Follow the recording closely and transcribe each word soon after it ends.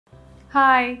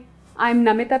Hi, I'm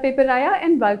Namita Peparaya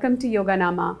and welcome to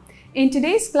Yoganama. In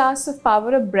today's class of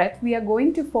Power of Breath, we are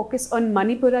going to focus on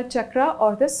Manipura Chakra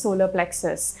or the solar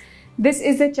plexus. This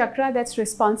is the chakra that's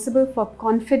responsible for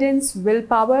confidence,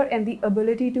 willpower, and the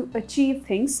ability to achieve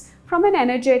things from an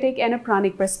energetic and a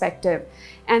pranic perspective.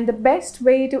 And the best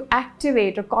way to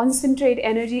activate or concentrate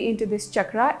energy into this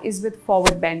chakra is with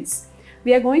forward bends.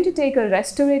 We are going to take a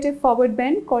restorative forward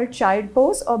bend called child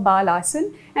pose or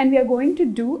balasana, and we are going to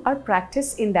do our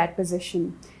practice in that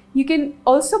position. You can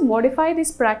also modify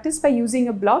this practice by using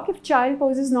a block if child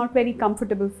pose is not very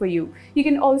comfortable for you. You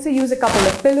can also use a couple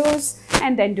of pillows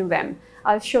and then do them.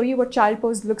 I'll show you what child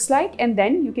pose looks like and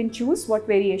then you can choose what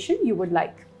variation you would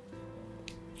like.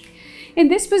 In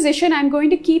this position, I'm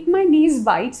going to keep my knees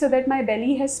wide so that my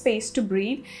belly has space to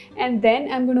breathe, and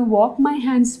then I'm going to walk my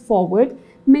hands forward.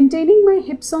 Maintaining my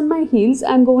hips on my heels,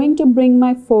 I'm going to bring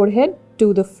my forehead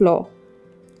to the floor.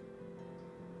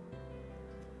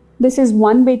 This is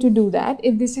one way to do that.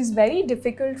 If this is very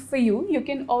difficult for you, you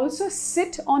can also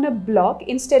sit on a block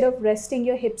instead of resting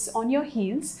your hips on your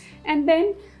heels, and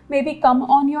then maybe come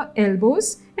on your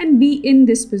elbows and be in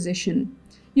this position.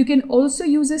 You can also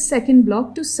use a second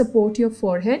block to support your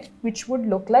forehead, which would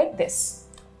look like this.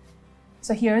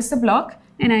 So here's the block,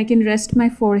 and I can rest my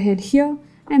forehead here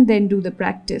and then do the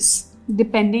practice.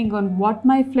 Depending on what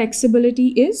my flexibility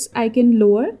is, I can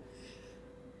lower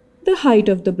the height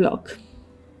of the block.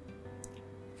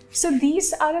 So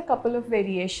these are a couple of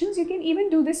variations. You can even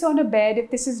do this on a bed. If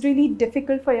this is really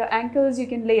difficult for your ankles, you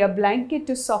can lay a blanket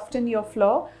to soften your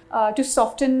floor, to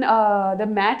soften the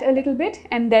mat a little bit,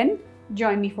 and then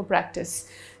join me for practice.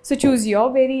 So choose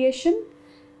your variation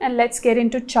and let's get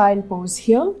into child pose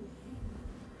here.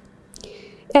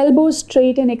 Elbows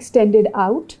straight and extended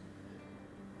out.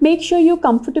 Make sure you're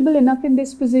comfortable enough in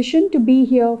this position to be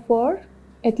here for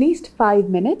at least 5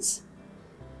 minutes.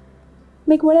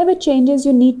 Make whatever changes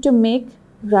you need to make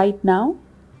right now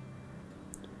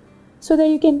so that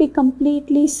you can be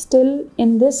completely still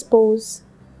in this pose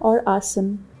or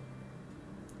asana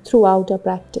throughout our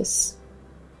practice.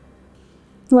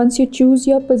 Once you choose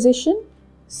your position,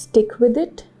 stick with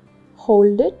it,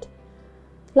 hold it.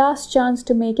 Last chance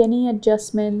to make any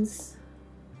adjustments.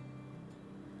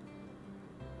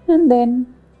 And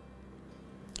then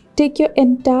take your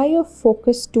entire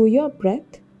focus to your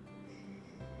breath.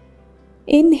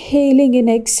 Inhaling and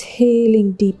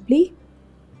exhaling deeply.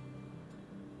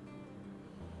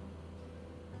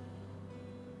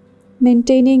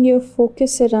 Maintaining your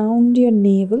focus around your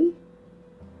navel.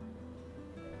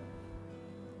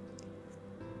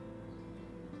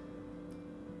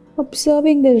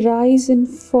 Observing the rise and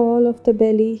fall of the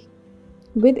belly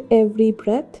with every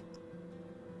breath.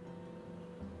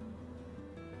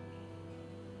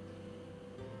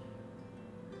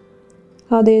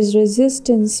 How there is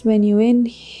resistance when you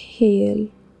inhale,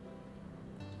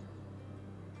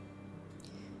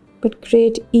 but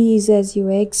great ease as you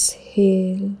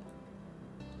exhale.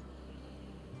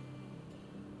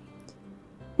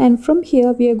 And from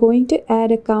here, we are going to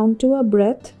add a count to our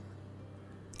breath.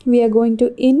 We are going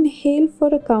to inhale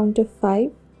for a count of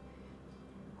 5,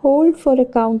 hold for a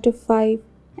count of 5,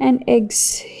 and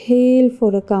exhale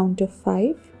for a count of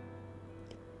 5.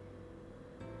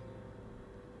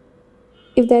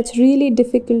 If that's really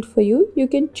difficult for you, you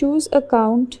can choose a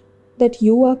count that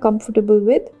you are comfortable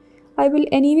with. I will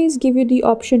anyways give you the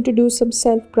option to do some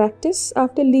self-practice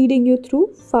after leading you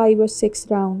through 5 or 6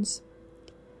 rounds.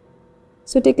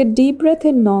 So take a deep breath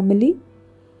in normally.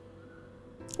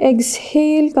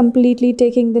 Exhale, completely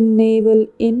taking the navel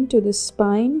into the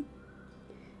spine.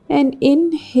 And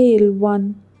inhale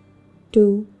 1,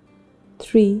 2,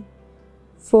 3,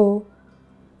 4,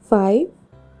 5.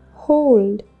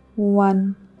 Hold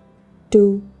 1,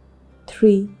 2,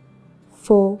 3,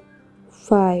 4,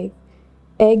 5.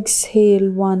 Exhale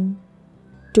 1,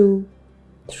 2,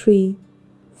 3,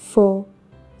 4,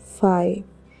 5.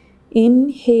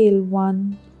 Inhale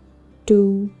 1,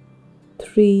 2,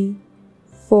 3,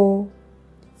 4,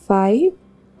 5.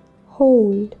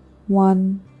 Hold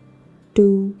 1,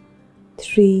 2,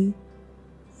 3,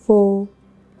 4,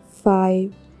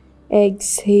 5.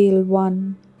 Exhale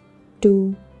 1,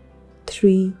 2,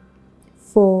 3,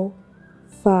 4,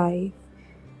 5.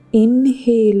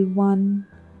 Inhale 1,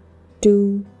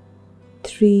 2,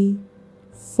 3,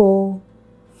 4,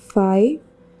 5.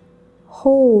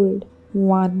 Hold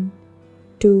 1,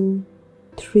 2,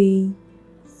 3,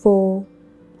 4,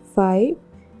 5.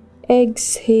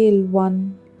 Exhale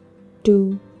 1,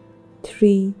 2,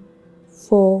 3,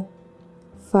 4,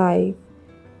 5.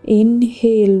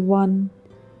 Inhale 1,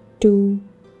 2,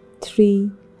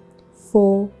 3,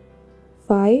 4,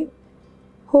 5.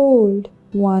 Hold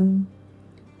 1,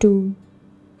 2,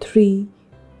 3,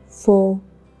 4,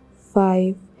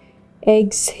 5.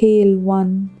 Exhale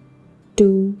 1,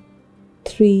 2,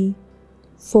 3,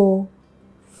 4,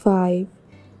 5.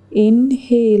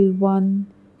 Inhale 1,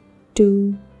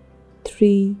 2,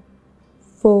 3,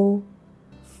 4,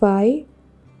 5.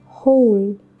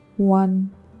 Hold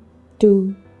 1,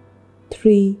 2,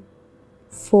 3,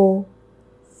 4,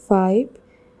 5.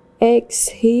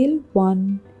 Exhale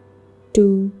 1,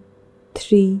 2,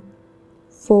 3,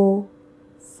 4,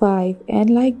 5. And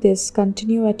like this,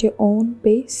 continue at your own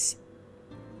pace,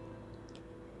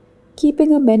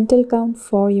 keeping a mental count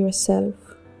for yourself.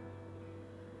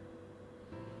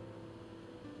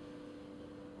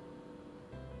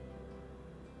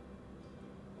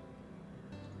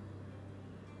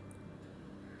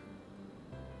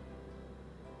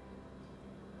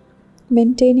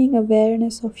 Maintaining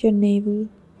awareness of your navel.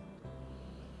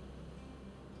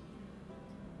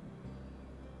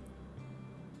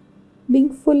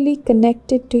 Being fully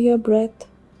connected to your breath.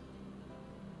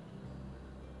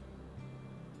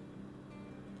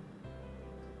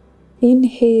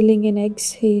 Inhaling and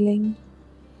exhaling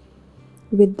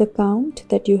with the count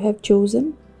that you have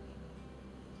chosen.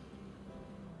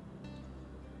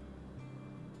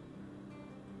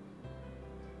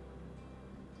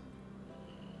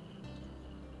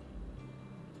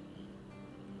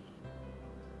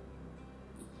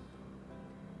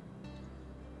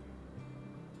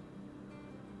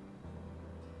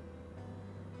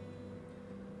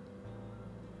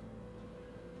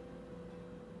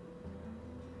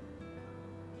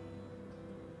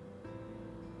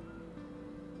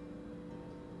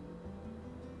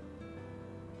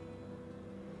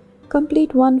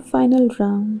 Complete one final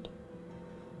round.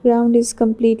 Round is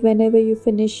complete whenever you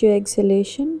finish your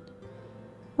exhalation.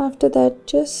 After that,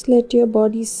 just let your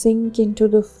body sink into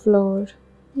the floor.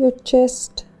 Your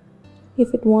chest,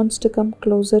 if it wants to come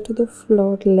closer to the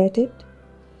floor, let it.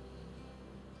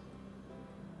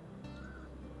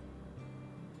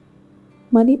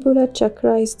 Manipura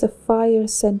chakra is the fire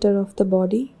center of the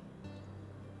body.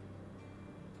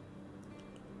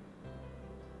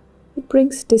 It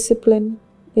brings discipline.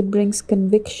 It brings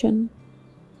conviction,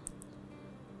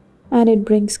 and it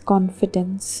brings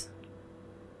confidence.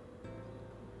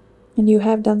 And you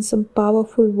have done some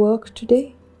powerful work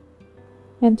today.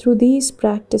 And through these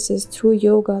practices, through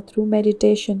yoga, through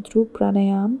meditation, through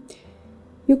pranayama,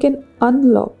 you can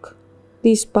unlock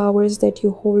these powers that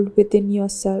you hold within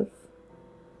yourself.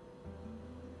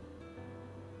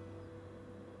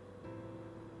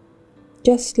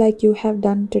 Just like you have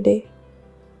done today.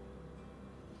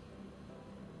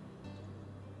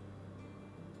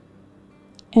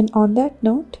 And on that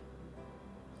note,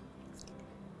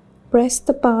 press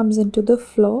the palms into the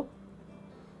floor.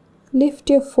 Lift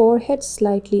your forehead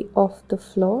slightly off the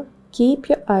floor. Keep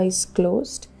your eyes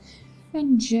closed.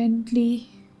 And gently,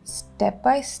 step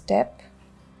by step,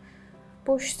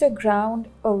 push the ground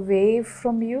away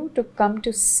from you to come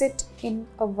to sit in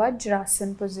a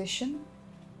Vajrasana position.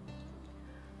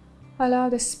 Allow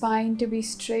the spine to be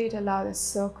straight. Allow the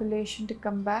circulation to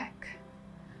come back.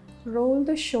 Roll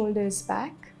the shoulders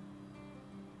back.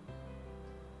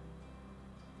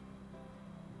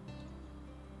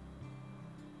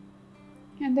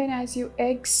 And then as you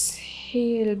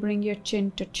exhale, bring your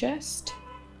chin to chest.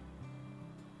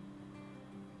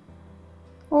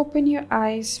 Open your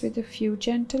eyes with a few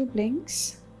gentle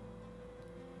blinks.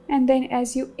 And then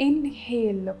as you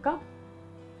inhale, look up.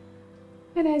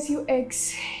 And as you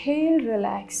exhale,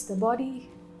 relax the body.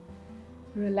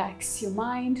 Relax your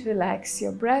mind, relax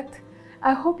your breath.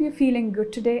 I hope you're feeling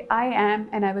good today. I am,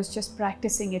 and I was just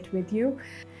practicing it with you.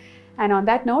 And on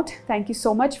that note, thank you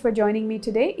so much for joining me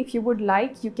today. If you would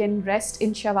like, you can rest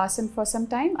in Shavasana for some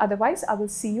time. Otherwise, I will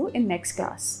see you in next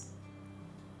class.